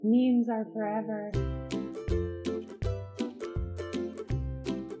Memes are forever.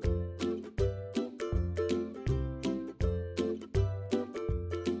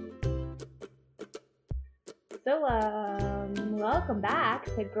 So, welcome back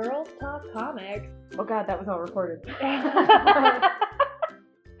to Girls Talk Comics. Oh god, that was all recorded.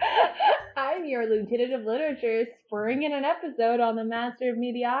 I'm your Lieutenant of Literature, springing an episode on the Master of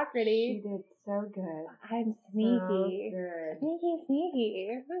Mediocrity. She did so good. I'm sneaky. So good.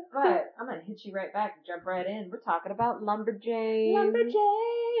 Sneaky. But I'm gonna hit you right back and jump right in. We're talking about Lumberjanes.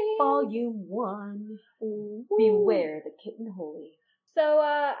 Lumberjanes. Volume 1. Ooh. Beware the Kitten Holy. So,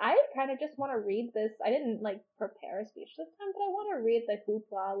 I kind of just want to read this. I didn't, prepare a speech this time, but I want to read the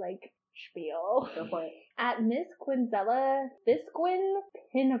hoopla, spiel. Go for it. At Miss Quinzella Fisquin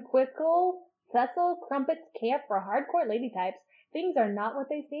Pinaquickle Cecil Crumpet's camp for hardcore lady types, things are not what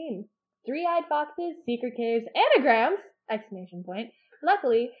they seem. Three-eyed foxes, secret caves, anagrams! !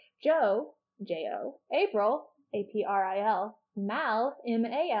 Luckily, Joe, J-O, April, A-P-R-I-L, Mal,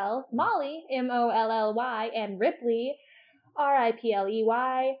 M-A-L, Molly, M-O-L-L-Y, and Ripley,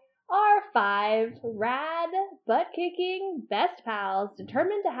 R-I-P-L-E-Y, are 5 rad, butt-kicking best pals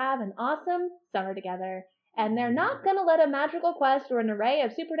determined to have an awesome summer together. And they're not gonna let a magical quest or an array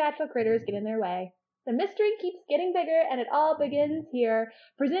of supernatural critters get in their way. The mystery keeps getting bigger, and it all begins here,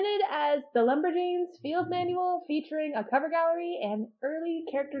 presented as the Lumberjanes Field Manual featuring a cover gallery and early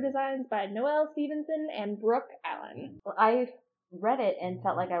character designs by Noelle Stevenson and Brooke Allen. Well, I read it and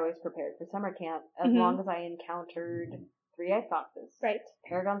felt like I was prepared for summer camp as long as I encountered three-eyed foxes. Right.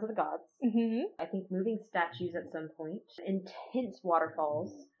 Paragons of the gods. I think moving statues at some point. Intense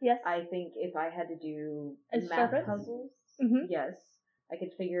waterfalls. Yes. I think if I had to do As math serpents? puzzles, yes, I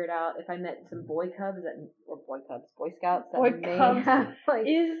could figure it out. If I met some Boy Scouts that may have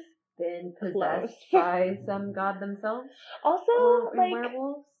been possessed by some god themselves. Also,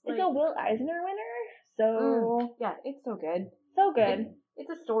 werewolves. it's a Will Eisner winner, so yeah, it's so good. So good. It's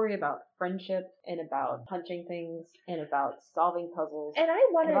a story about friendship and about punching things and about solving puzzles and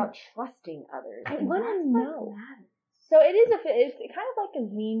about trusting others. I want to know. So it's kind of like a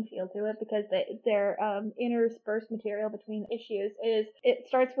zine feel to it because their interspersed material between issues it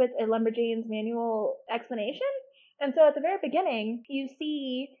starts with a Lumberjanes manual explanation. And so at the very beginning, you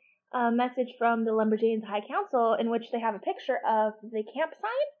see a message from the Lumberjanes High Council in which they have a picture of the camp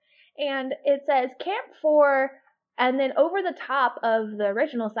sign. And it says camp for, and then over the top of the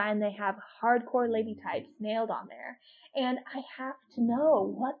original sign, they have hardcore lady types nailed on there. And I have to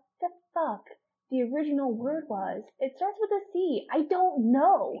know what the fuck the original word was. It starts with a C. I don't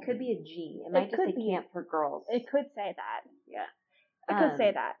know. It could be a G. It might just say camp for girls. It could say that. Yeah. It could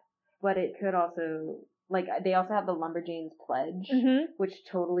say that. But it could also, they also have the Lumberjanes pledge, which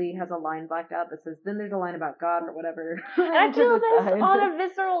totally has a line blacked out that says, then there's a line about God or whatever. And I feel this on a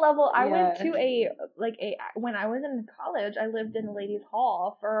visceral level. I went to when I was in college, I lived in a ladies'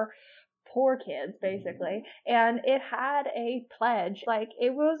 hall for poor kids, basically, and it had a pledge.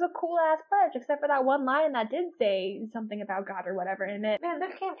 It was a cool ass pledge, except for that one line that did say something about God or whatever in it. Man,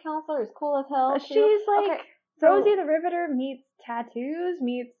 their camp counselor is cool as hell. She's Rosie the Riveter meets tattoos,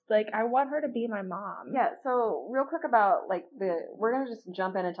 meets, I want her to be my mom. Yeah, so real quick about, we're gonna just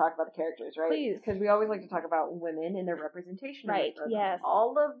jump in and talk about the characters, right? Please. Because we always like to talk about women and their representation. Right, yes.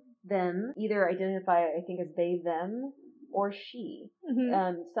 All of them either identify, I think, as they, them, or she.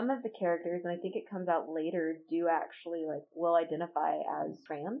 Some of the characters, and I think it comes out later, do actually, will identify as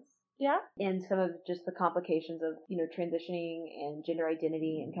trans. Yeah. And some of just the complications of, transitioning and gender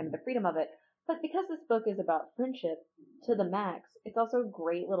identity and kind of the freedom of it. But because this book is about friendship to the max, it's also a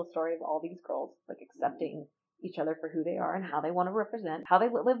great little story of all these girls, accepting each other for who they are and how they want to represent, how they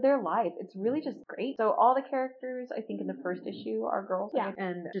live their life. It's really just great. So all the characters, I think, in the first issue are girls. Yeah.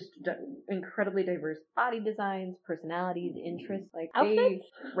 And just incredibly diverse body designs, personalities, interests, outfits,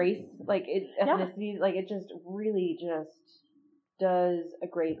 race, ethnicity, it just really just does a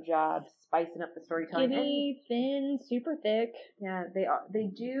great job spicing up the storytelling. Skinny, thin, super thick. Yeah, they are. They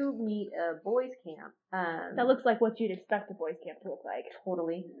do meet a boys' camp. That looks like what you'd expect a boys' camp to look like.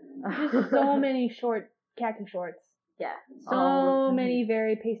 Totally. Just so many short khaki shorts. Yeah. So many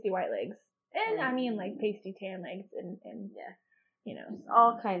very pasty white legs. And I mean pasty tan legs and just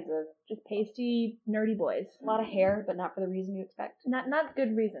all kinds of just pasty nerdy boys. A lot of hair, but not for the reason you expect. Not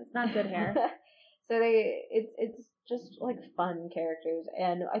good reasons. Not good hair. So it's just fun characters,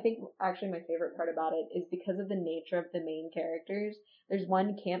 and I think actually my favorite part about it is because of the nature of the main characters. There's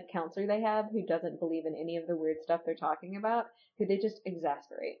one camp counselor they have who doesn't believe in any of the weird stuff they're talking about, who they just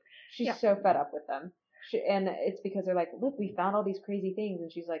exasperate. She's so fed up with them. And it's because they're like, look, we found all these crazy things.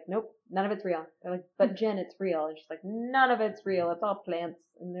 And she's like, nope, none of it's real. They're like, but Jen, it's real. And she's like, none of it's real. It's all plants.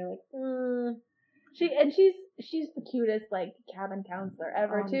 And they're like, She's the cutest, like, cabin counselor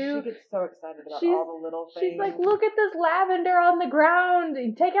ever, too. She gets so excited about all the little things. She's like, look at this lavender on the ground.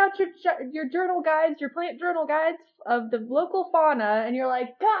 Take out your journal guides, your plant journal guides of the local fauna, and you're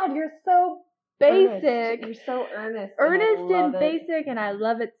like, God, you're so basic. Earnest. You're so earnest. And basic, and I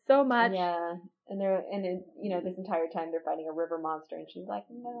love it so much. Yeah. And this entire time they're fighting a river monster, and she's like,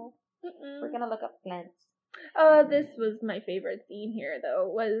 no, we're gonna look up plants. This was my favorite scene here, though,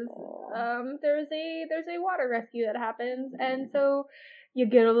 was, there's a water rescue that happens, and so you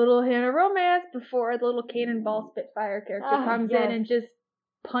get a little hint of romance before the little Cannonball Spitfire character comes in and just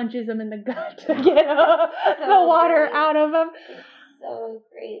punches him in the gut to get the water out of him. So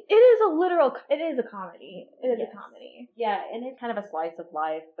great. It is a comedy. It is a comedy. Yeah, and it's kind of a slice of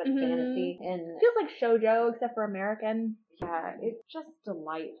life, but fantasy. And it feels like shoujo, except for American. Yeah, it's just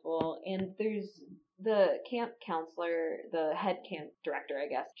delightful. And there's the camp counselor, the head camp director, I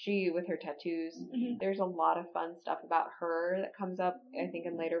guess. She, with her tattoos, there's a lot of fun stuff about her that comes up, I think,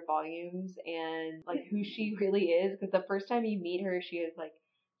 in later volumes, and, like, who she really is. Because the first time you meet her, she is, like,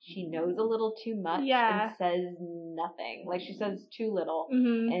 she knows a little too much and says nothing. Like, she says too little.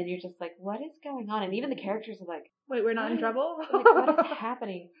 And you're just like, what is going on? And even the characters are like, wait, we're not in trouble? Like, what is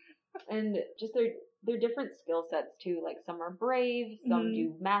happening? And just they're different skill sets, too. Like, some are brave, some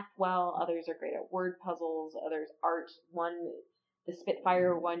do math well, others are great at word puzzles, others art. One, the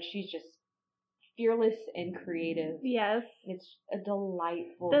Spitfire one, she's just fearless and creative. Yes. It's a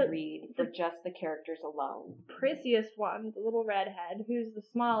delightful read for just the characters alone. Prettiest one, the little redhead, who's the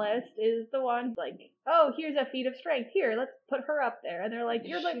smallest, is the one like, oh, here's a feat of strength. Here, let's put her up there. And they're like,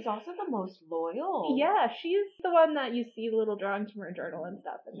 she's also the most loyal. Yeah, she's the one that you see little drawings from her journal and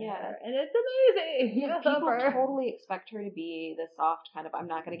stuff in there. And it's amazing. Yeah, people totally expect her to be the soft kind of, I'm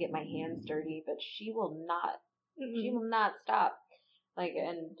not going to get my hands dirty, but she will not. She will not stop. Like,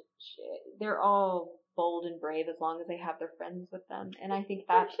 and they're all bold and brave as long as they have their friends with them. And I think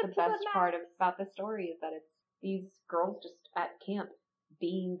that's the best part about the story, is that it's these girls just at camp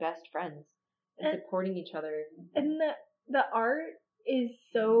being best friends and supporting each other. And the art is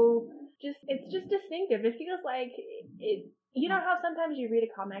so it's just distinctive. It feels like it. You know how sometimes you read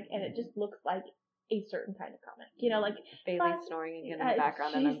a comic and it just looks like a certain kind of comic, you know, like Bailey snoring again in the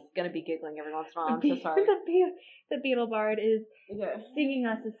background, and I'm gonna be giggling every once in a while. I'm so sorry. The Beetle Bard is singing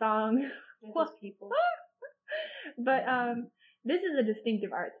us a song. Those people. But this is a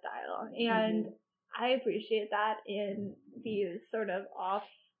distinctive art style, and I appreciate that in these sort of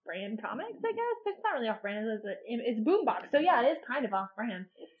off-brand comics. I guess it's not really off-brand; it's boombox, so yeah, it is kind of off-brand.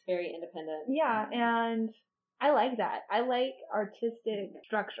 It's very independent. Yeah, and I like that. I like artistic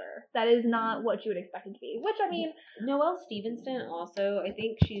structure. That is not what you would expect it to be. Which, I mean... Noelle Stevenson also, I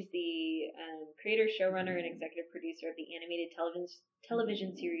think she's the creator, showrunner, and executive producer of the animated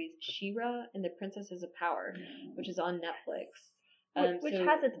television series She-Ra and the Princesses of Power, which is on Netflix. Which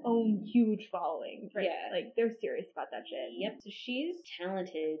has its own huge following, right? Yeah. Like, they're serious about that shit. Yep. So she's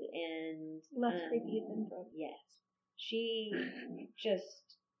talented and... Less creepy than Brooke. Yes. She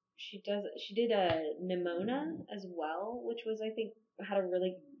did a Nimona as well, which was, I think, had a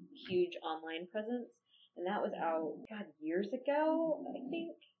really huge online presence, and that was out, years ago, I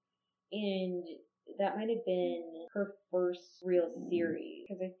think, and that might have been her first real series,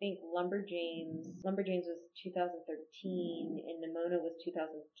 because I think Lumberjanes was 2013, and Nimona was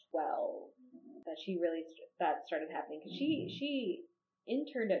 2012, that started happening, because she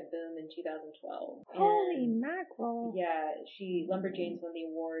interned at Boom in 2012. Holy mackerel. Yeah, Lumberjanes won the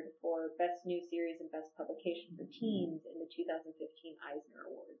award for Best New Series and Best Publication for Teens in the 2015 Eisner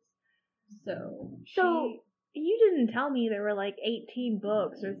Awards. So you didn't tell me there were like 18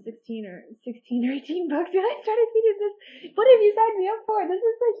 books or 16 or 18 books, and I started reading this. What have you signed me up for? This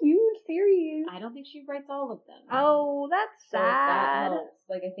is a huge series. I don't think she writes all of them. Oh, that's sad. That helps.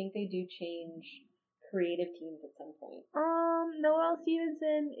 Like, I think they do change creative teams at some point. Noelle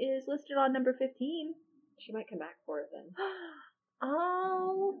Stevenson is listed on number 15. She might come back for it then.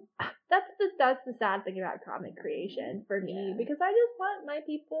 Oh, that's the sad thing about comic creation for me, because I just want my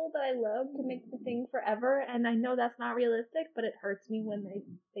people that I love to make the thing forever, and I know that's not realistic, but it hurts me when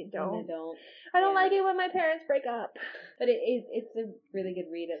they don't. When they don't. I don't like it when my parents break up. But it's a really good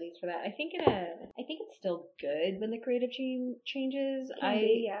read, at least for that. I think it's still good when the creative team changes.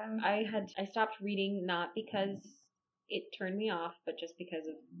 I stopped reading, not because it turned me off, but just because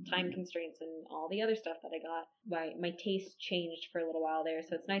of time constraints and all the other stuff that I got, my taste changed for a little while there.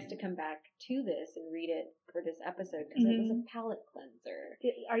 So it's nice to come back to this and read it for this episode because it was a palate cleanser.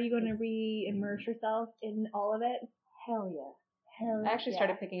 Are you going to re-immerse yourself in all of it? Hell yeah. I actually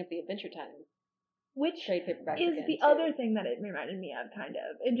started picking up the Adventure Time, which trade paperbacks is again, the too. other thing that it reminded me of, kind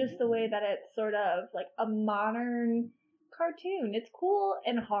of, in just the way that it's sort of like a modern cartoon. It's cool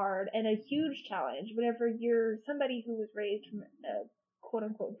and hard and a huge challenge whenever you're somebody who was raised from a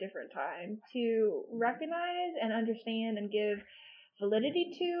quote-unquote different time to recognize and understand and give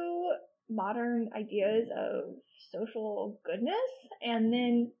validity to modern ideas of social goodness, and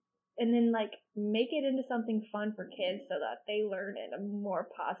then like make it into something fun for kids so that they learn in a more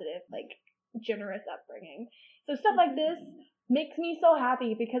positive, like generous upbringing. So stuff like this makes me so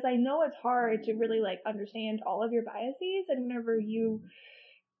happy because I know it's hard to really like understand all of your biases, and whenever you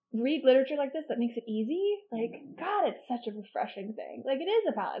read literature like this that makes it easy, like, God, it's such a refreshing thing. Like, it is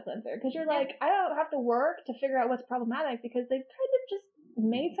a palate cleanser because you're like, I don't have to work to figure out what's problematic because they've kind of just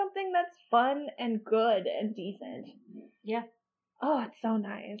made something that's fun and good and decent. Yeah. Oh, it's so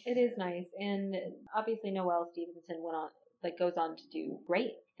nice. It is nice. And obviously Noelle Stevenson goes on to do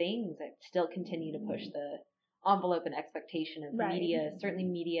great things that still continue to push the envelope and expectation of media, certainly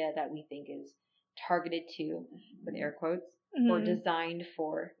media that we think is targeted to, with air quotes, or designed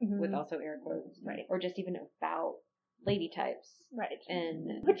for, with also air quotes, or just even about lady types. Right.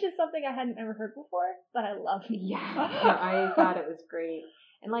 And which is something I hadn't ever heard before, but I love. Yeah. I thought it was great.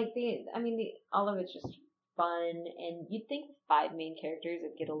 And like all of it's just fun, and you'd think with 5 main characters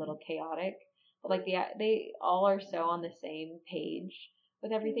it'd get a little chaotic, but like they all are so on the same page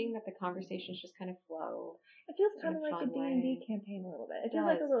with everything that the conversations just kind of flow. It feels kind of like a D&D campaign a little bit. It feels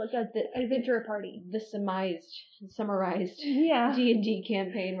like a little the adventure party. The summarized D&D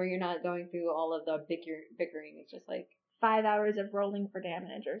campaign where you're not going through all of the bickering. It's just like 5 hours of rolling for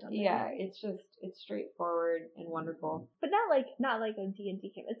damage or something. Yeah, it's straightforward and wonderful. But not like a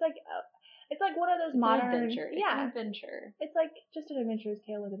D&D campaign. It's like one of those modern adventure. It's an adventure. It's like just an adventurer's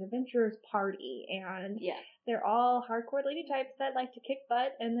tale with an adventurer's party, and they're all hardcore lady types that like to kick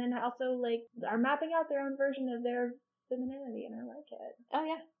butt, and then also like are mapping out their own version of their femininity, and I like it. Oh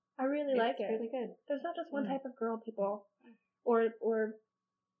yeah, I really like it. It's really good. There's not just one type of girl, people, or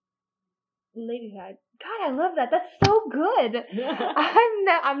lady type. God, I love that. That's so good.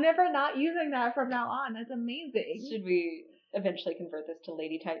 I'm never not using that from now on. That's amazing. Should we eventually convert this to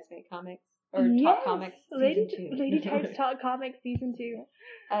Lady Types Make Comics? Or Talk Comics Season 2? Lady Types Talk Comics Season 2.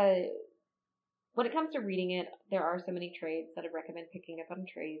 When it comes to reading it, there are so many trades that I recommend picking up on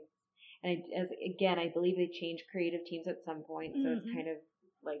trades. And I believe they change creative teams at some point, so it's kind of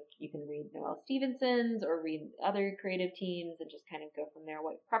like you can read Noelle Stevenson's or read other creative teams and just kind of go from there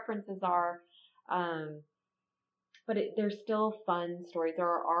what preferences are. But they're still fun stories. There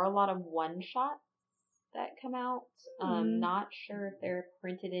are a lot of one-shots that come out. Not sure if they're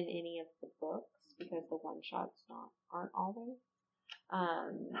printed in any of the books because the one-shots aren't always.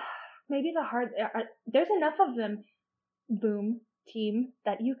 Maybe there's enough of them, Boom team,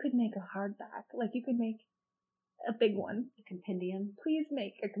 that you could make a hardback. Like you could make a big one. A compendium. Please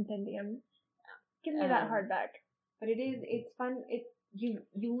make a compendium. Give me that hardback. But it's fun. You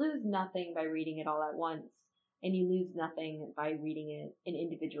lose nothing by reading it all at once, and you lose nothing by reading it in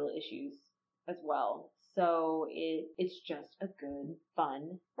individual issues as well. So it's just a good,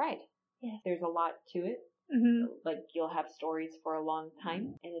 fun ride. Yeah. There's a lot to it. Like you'll have stories for a long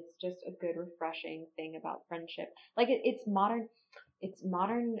time, and it's just a good, refreshing thing about friendship. Like it's modern. It's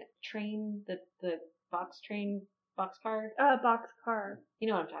modern train, the boxcar. Boxcar. You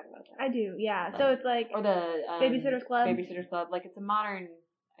know what I'm talking about. I do, yeah. Like, so it's like or the Babysitter's Club. Babysitter's Club. Like it's a modern.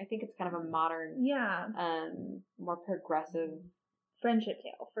 I think it's kind of a modern. Yeah. More progressive. Friendship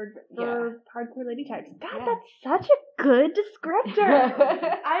tale for hardcore lady types. God, that's such a good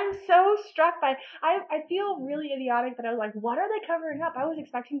descriptor. I'm so struck by. I feel really idiotic that I was like, what are they covering up? I was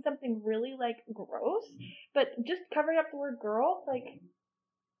expecting something really like gross, but just covering up the word girl, like,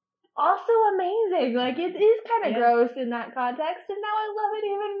 also amazing. Like it is kind of gross in that context, and now I love it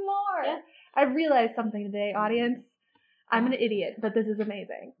even more. Yeah. I realized something today, audience. I'm an idiot, but this is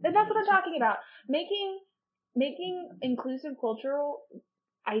amazing, and that's what I'm talking about. Making inclusive cultural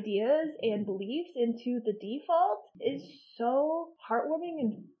ideas and beliefs into the default is so heartwarming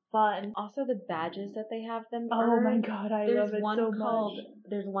and fun. Also, the badges that they have them. Oh my God, I love it so much.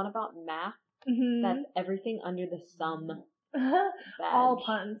 There's one about math. That's everything under the sum. All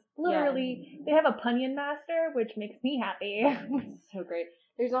puns. Literally, they have a punion master, which makes me happy. It's so great.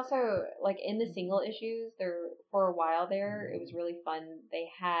 There's also, like, in the single issues, for a while there, it was really fun. They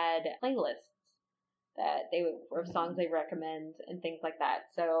had playlists that or songs they recommend and things like that.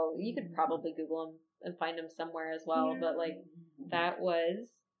 So you could probably Google them and find them somewhere as well. Yeah. But like that was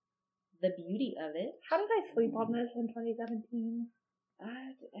the beauty of it. How did I sleep on this in 2017?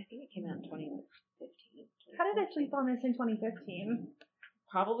 I think it came out in 2015. How did I sleep on this in 2015?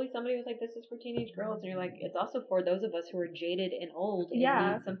 Probably somebody was like, this is for teenage girls. And you're like, it's also for those of us who are jaded and old and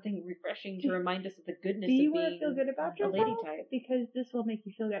need something refreshing to remind us of the goodness of being you want to feel good about yourself? A lady type. Because this will make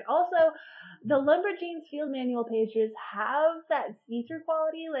you feel good. Also, the Lumberjanes field manual pages have that see-through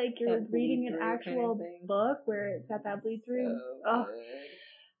quality, like you're reading an actual book where it's got that bleed-through.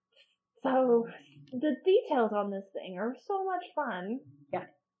 So the details on this thing are so much fun. Yeah.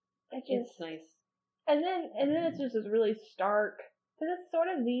 It's nice. And then it's just this really stark, because it's sort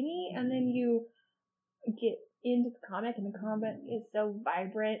of zany, and then you get into the comic, and the comic is so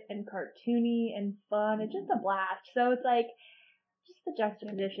vibrant and cartoony and fun. It's just a blast. So it's like, just the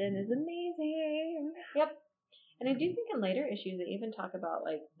juxtaposition is amazing. Yep. And I do think in later issues they even talk about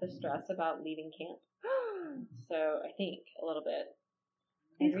like the stress about leaving camp. So I think a little bit.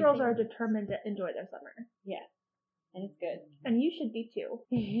 These girls are determined to enjoy their summer. Yeah. And it's good. And you should be too.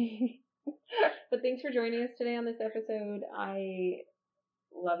 But thanks for joining us today on this episode. I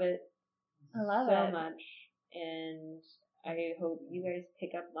love it. I love so it. much. And I hope you guys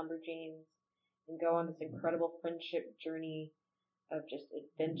pick up Lumberjanes and go on this incredible friendship journey of just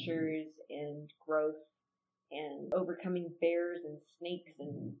adventures and growth and overcoming bears and snakes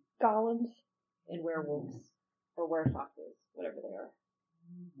and golems and werewolves or werefoxes, whatever they are.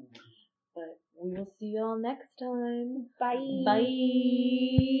 But we will see you all next time. Bye.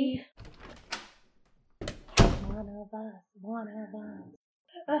 Bye. One of us.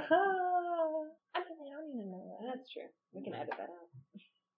 I don't even know that. That's true. We can edit that out.